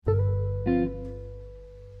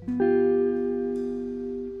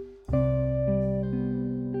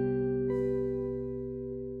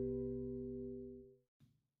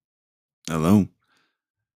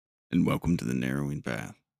Welcome to the Narrowing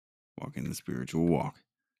Path, walking the spiritual walk.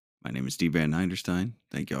 My name is Steve Van Heiderstein.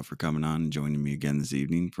 Thank y'all for coming on and joining me again this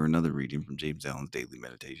evening for another reading from James Allen's Daily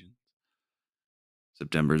Meditation.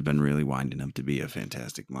 September has been really winding up to be a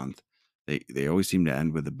fantastic month. They always seem to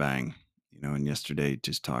end with a bang, and yesterday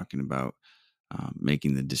just talking about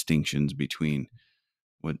making the distinctions between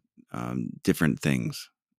what different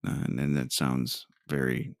things, and then that sounds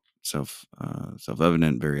very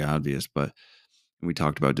self-evident, very obvious, but we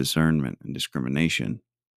talked about discernment and discrimination,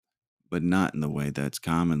 but not in the way that's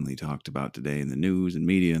commonly talked about today in the news and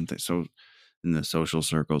media and so in the social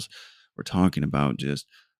circles. We're talking about just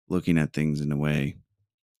looking at things in a way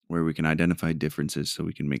where we can identify differences so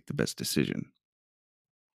we can make the best decision.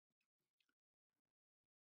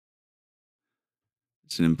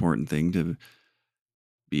 It's an important thing to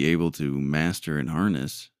be able to master and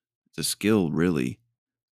harness. It's a skill, really,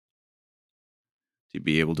 to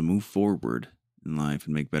be able to move forward in life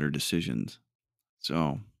and make better decisions.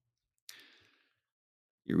 So,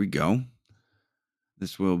 here we go.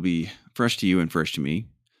 This will be fresh to you and fresh to me,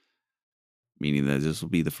 meaning that this will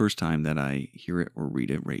be the first time that I hear it or read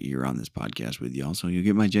it right here on this podcast with y'all. So you'll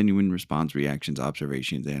get my genuine response, reactions,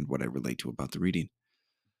 observations, and what I relate to about the reading.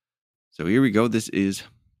 So here we go. This is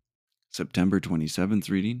September 27th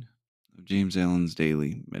reading of James Allen's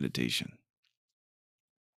Daily Meditation.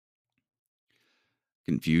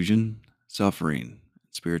 Confusion, suffering, and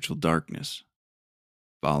spiritual darkness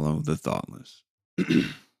follow the thoughtless. The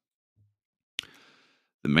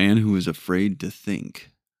man who is afraid to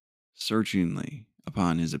think searchingly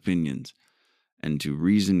upon his opinions and to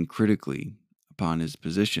reason critically upon his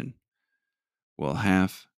position will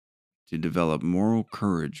have to develop moral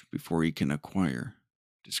courage before he can acquire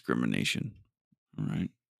discrimination. All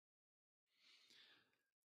right.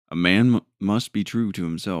 A man must be true to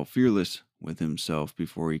himself, fearless with himself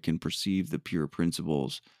before he can perceive the pure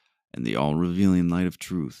principles and the all-revealing light of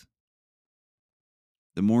truth.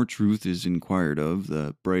 The more truth is inquired of,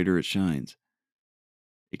 the brighter it shines.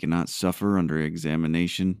 It cannot suffer under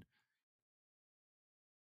examination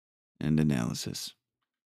and analysis.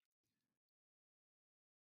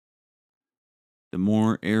 The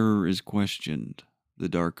more error is questioned, the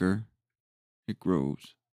darker it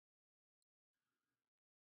grows.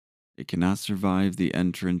 It cannot survive the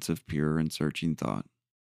entrance of pure and searching thought.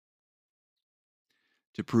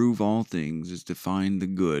 To prove all things is to find the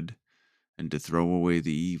good and to throw away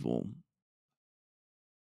the evil.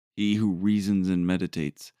 He who reasons and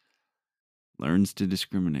meditates learns to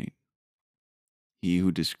discriminate. He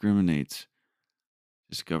who discriminates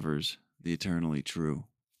discovers the eternally true.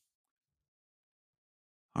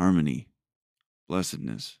 Harmony,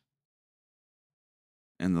 blessedness,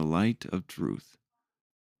 and the light of truth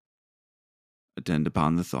attend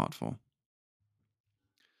upon the thoughtful.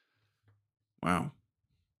 Wow.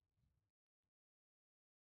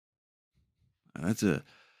 That's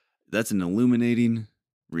an illuminating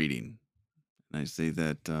reading. And I say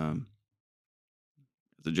that as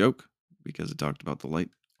a joke because it talked about the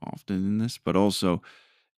light often in this, but also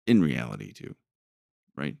in reality too,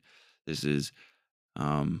 right? This is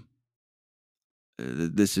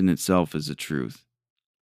this in itself is a truth.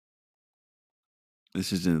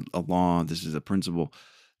 This isn't a law. This is a principle.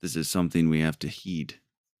 This is something we have to heed.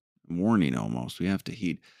 Warning almost. We have to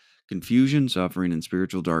heed. Confusion, suffering, and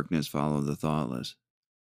spiritual darkness follow the thoughtless.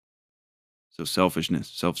 So selfishness,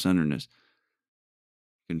 self-centeredness,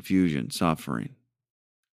 confusion, suffering.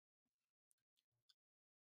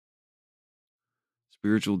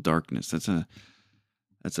 Spiritual darkness. That's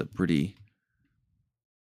a pretty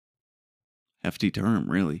hefty term,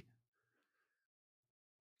 really.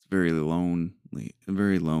 It's very lonely,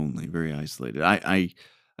 very isolated. I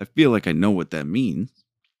feel like I know what that means.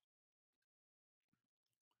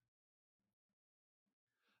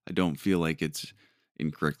 I don't feel like it's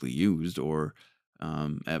incorrectly used or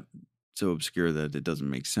so obscure that it doesn't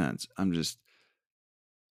make sense. I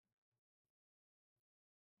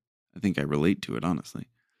think I relate to it, honestly.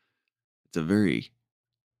 It's a very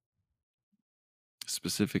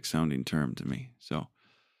specific sounding term to me. So,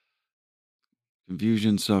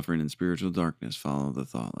 confusion, suffering, and spiritual darkness follow the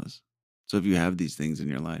thoughtless. So, if you have these things in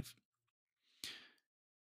your life,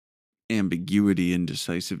 ambiguity,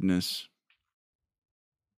 indecisiveness,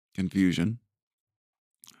 confusion,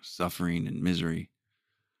 suffering, and misery,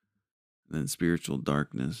 then spiritual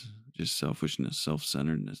darkness, just selfishness,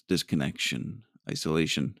 self-centeredness, disconnection,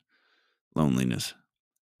 isolation, loneliness.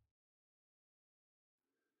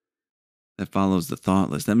 That follows the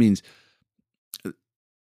thoughtless. That means,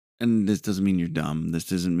 and this doesn't mean you're dumb. This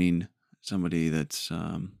doesn't mean somebody that's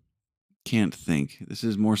can't think. This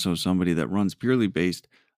is more so somebody that runs purely based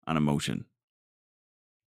on emotion.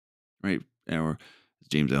 right? Or as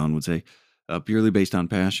James Allen would say, purely based on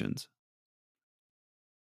passions.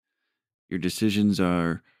 Your decisions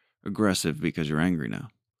are aggressive because you're angry now.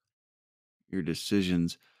 Your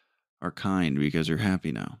decisions are kind because you're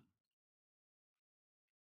happy now.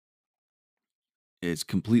 It's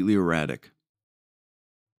completely erratic,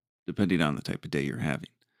 depending on the type of day you're having.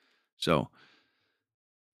 So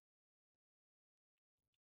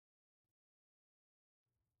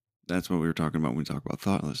that's what we were talking about when we talk about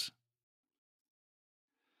thoughtless.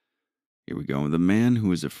 Here we go. The man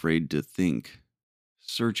who is afraid to think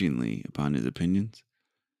searchingly upon his opinions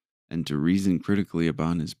and to reason critically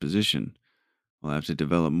upon his position will have to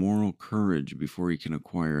develop moral courage before he can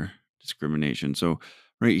acquire discrimination. So,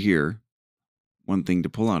 right here, one thing to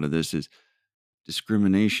pull out of this is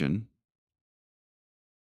discrimination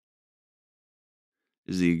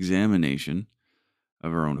is the examination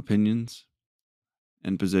of our own opinions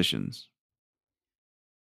and positions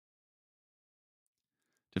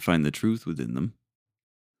to find the truth within them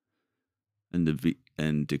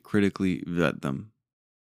and to critically vet them,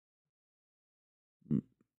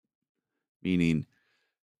 meaning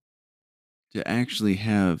to actually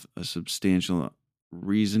have a substantial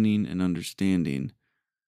reasoning and understanding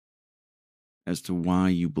as to why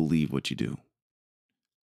you believe what you do.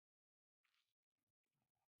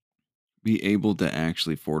 Be able to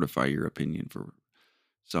actually fortify your opinion for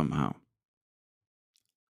somehow.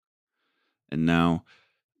 And now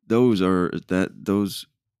those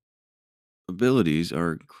abilities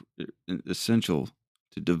are essential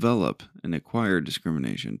to develop and acquire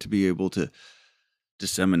discrimination, to be able to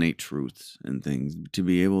disseminate truths and things, to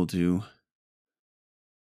be able to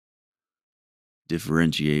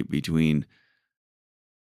differentiate between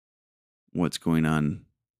what's going on,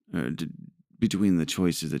 between the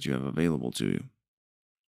choices that you have available to you,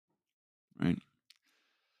 right?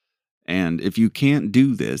 And if you can't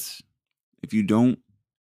do this, if you don't,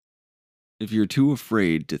 if you're too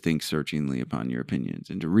afraid to think searchingly upon your opinions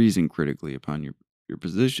and to reason critically upon your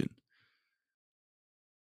position,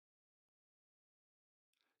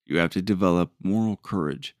 you have to develop moral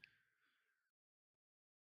courage.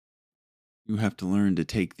 You have to learn to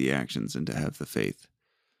take the actions and to have the faith.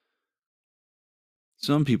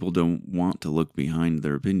 Some people don't want to look behind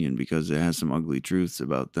their opinion because it has some ugly truths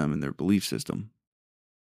about them and their belief system.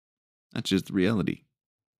 That's just the reality.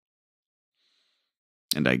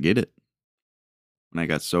 And I get it. When I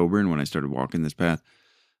got sober and when I started walking this path,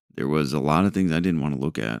 there was a lot of things I didn't want to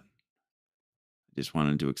look at. I just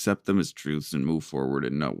wanted to accept them as truths and move forward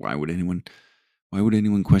and know why would anyone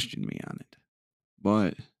question me on it?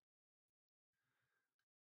 But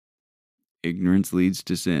ignorance leads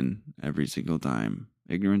to sin every single time.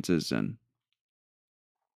 Ignorance is sin.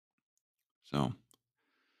 So,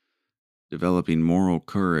 developing moral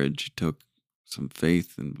courage took some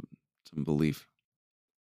faith and some belief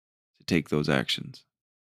to take those actions.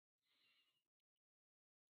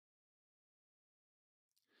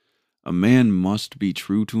 A man must be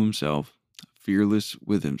true to himself, fearless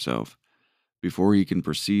with himself, before he can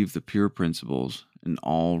perceive the pure principles and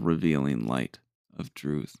all revealing light of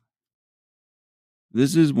truth.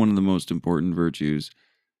 This is one of the most important virtues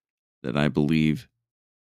that I believe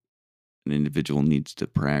an individual needs to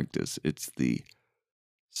practice. It's the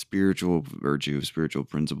spiritual virtue, spiritual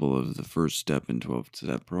principle of the first step in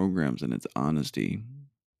 12-step programs, and it's honesty.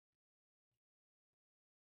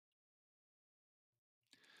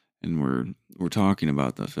 And we're talking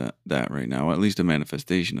about that right now, at least a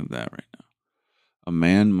manifestation of that right now. A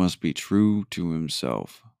man must be true to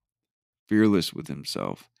himself, fearless with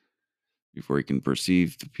himself, before he can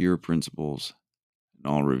perceive the pure principles and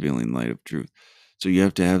all revealing light of truth. So you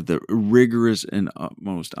have to have the rigorous and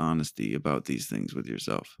utmost honesty about these things with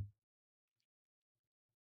yourself.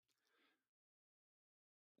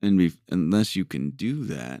 And unless you can do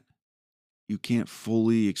that, you can't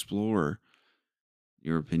fully explore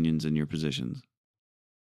your opinions and your positions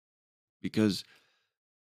because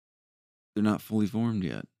they're not fully formed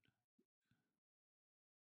yet.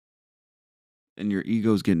 And your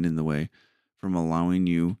ego's getting in the way from allowing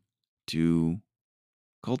you to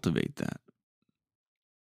cultivate that.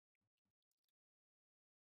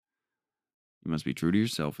 You must be true to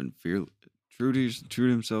yourself and true to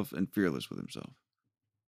himself and fearless with himself.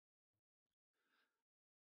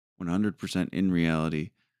 100% in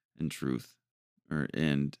reality and truth,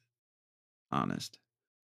 and honest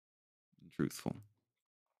and truthful.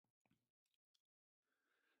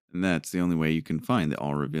 And that's the only way you can find the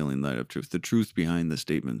all revealing light of truth, the truth behind the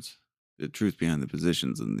statements, the truth behind the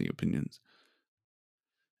positions and the opinions,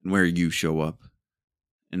 and where you show up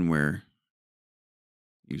and where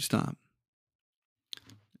you stop.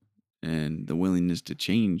 And the willingness to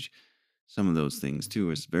change some of those things too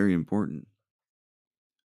is very important.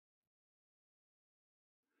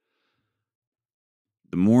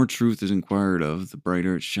 The more truth is inquired of, the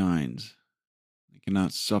brighter it shines. It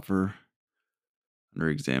cannot suffer under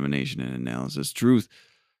examination and analysis. Truth,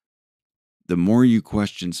 the more you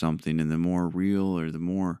question something and the more real or the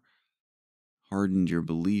more hardened your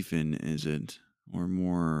belief in is it, or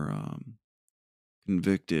more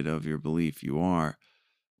convicted of your belief you are,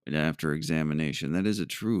 and after examination, that is a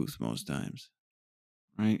truth most times,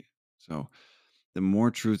 right? So the more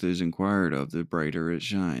truth is inquired of, the brighter it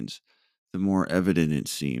shines. The more evident it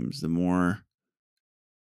seems, the more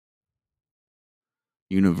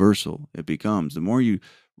universal it becomes. The more you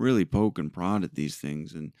really poke and prod at these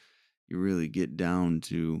things and you really get down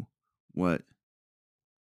to what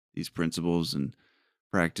these principles and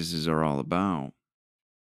practices are all about,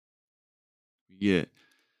 you get,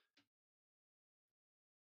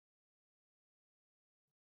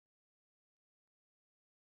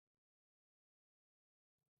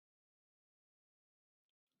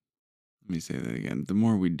 let me say that again. The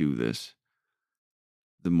more we do this,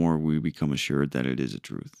 the more we become assured that it is a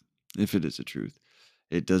truth. If it is a truth,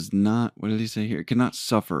 it does not, what did he say here? It cannot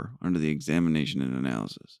suffer under the examination and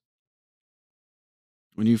analysis.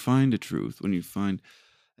 When you find a truth, when you find,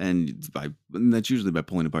 and that's usually by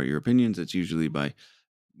pulling apart your opinions, that's usually by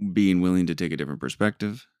being willing to take a different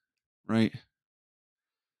perspective, right?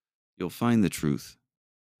 You'll find the truth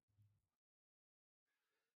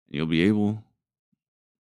and you'll be able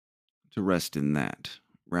to rest in that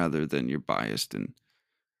rather than your biased and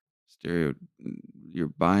stereo, your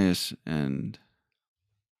bias and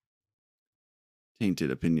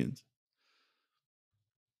tainted opinions.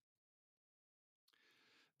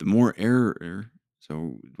 The more error,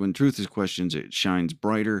 so when truth is questioned, it shines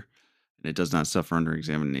brighter and it does not suffer under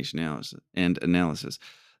examination analysis.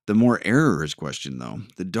 The more error is questioned, though,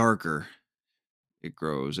 the darker it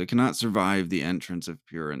grows. It cannot survive the entrance of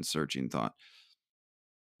pure and searching thought.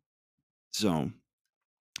 So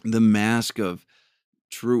the mask of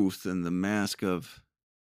truth and the mask of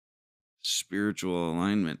spiritual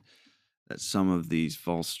alignment that some of these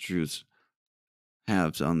false truths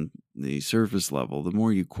have on the surface level, the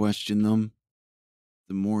more you question them,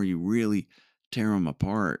 the more you really tear them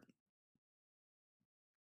apart.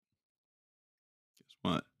 Guess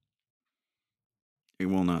what? It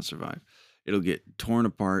will not survive. It'll get torn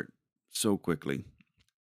apart so quickly.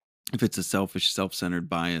 If it's a selfish, self centered,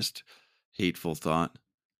 biased, hateful thought,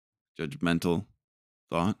 judgmental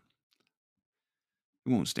thought, it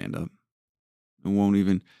won't stand up. It won't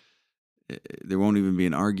even, there won't even be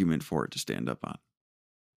an argument for it to stand up on.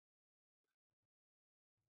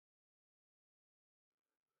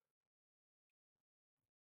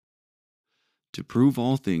 To prove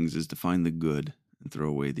all things is to find the good and throw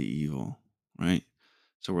away the evil, right?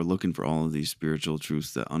 So we're looking for all of these spiritual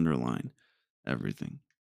truths that underline everything.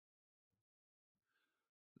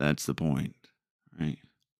 That's the point, right?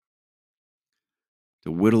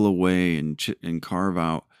 To whittle away and carve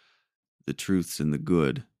out the truths and the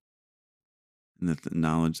good and the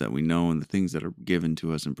knowledge that we know and the things that are given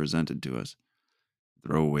to us and presented to us.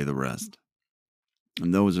 Throw away the rest.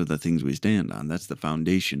 And those are the things we stand on. That's the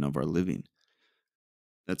foundation of our living.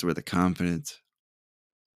 That's where the confidence,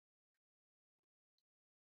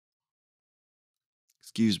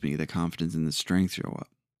 the confidence and the strength show up.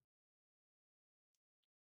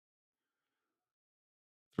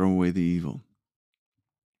 Throw away the evil.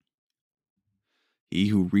 He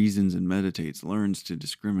who reasons and meditates learns to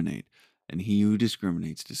discriminate, and he who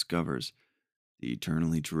discriminates discovers the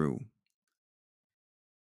eternally true.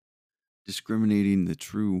 Discriminating the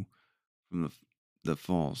true from the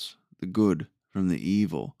false, the good from the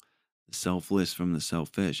evil, the selfless from the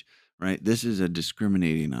selfish, right? This is a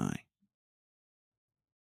discriminating eye.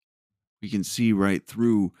 We can see right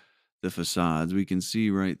through the facades. We can see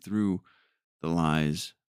right through the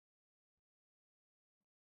lies,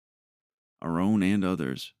 our own and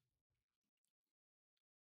others,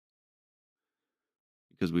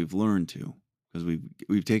 because we've learned to, because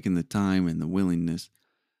we've taken the time and the willingness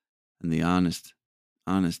and the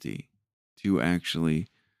honesty to actually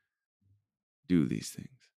do these things.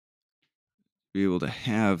 Be able to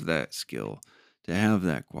have that skill, to have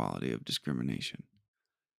that quality of discrimination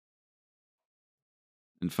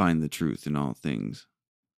and find the truth in all things.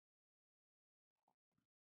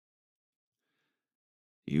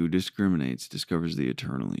 He who discriminates discovers the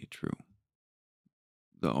eternally true.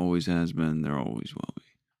 The always has been, there always will be.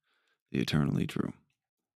 The eternally true.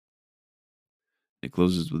 It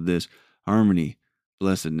closes with this: harmony,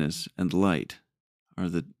 blessedness, and light are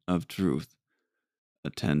the of truth.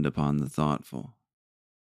 Attend upon the thoughtful.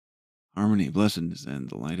 harmony, blessedness, and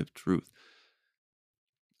the light of truth.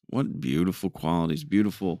 What beautiful qualities,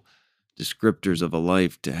 beautiful descriptors of a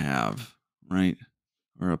life to have, right?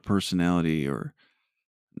 Or a personality or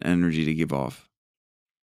an energy to give off.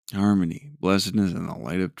 Harmony, blessedness, and the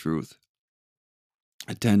light of truth.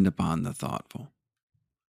 Attend upon the thoughtful.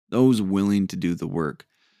 Those willing to do the work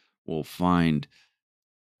will find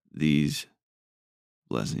these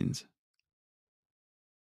blessings.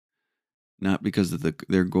 Not because of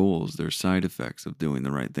their goals, their side effects of doing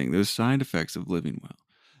the right thing. There's side effects of living well.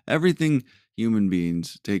 Everything human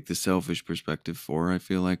beings take the selfish perspective for, I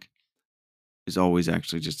feel like, is always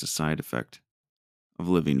actually just a side effect of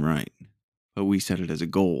living right. But we set it as a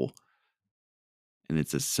goal, and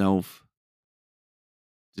it's a self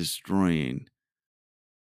destroying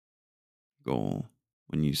goal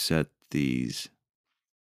when you set these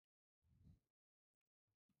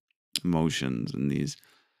emotions and these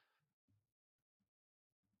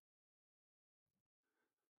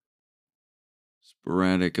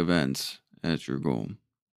sporadic events as your goal.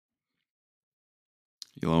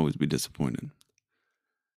 You'll always be disappointed.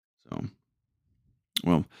 So,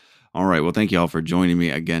 well, all right. Well, thank you all for joining me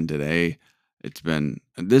again today.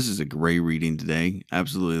 This is a great reading today.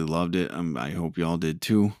 Absolutely loved it. I hope y'all did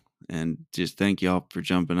too. And just thank y'all for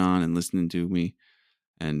jumping on and listening to me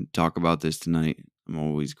and talk about this tonight. I'm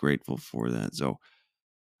always grateful for that. So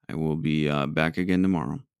I will be back again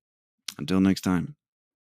tomorrow. Until next time.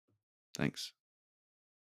 Thanks.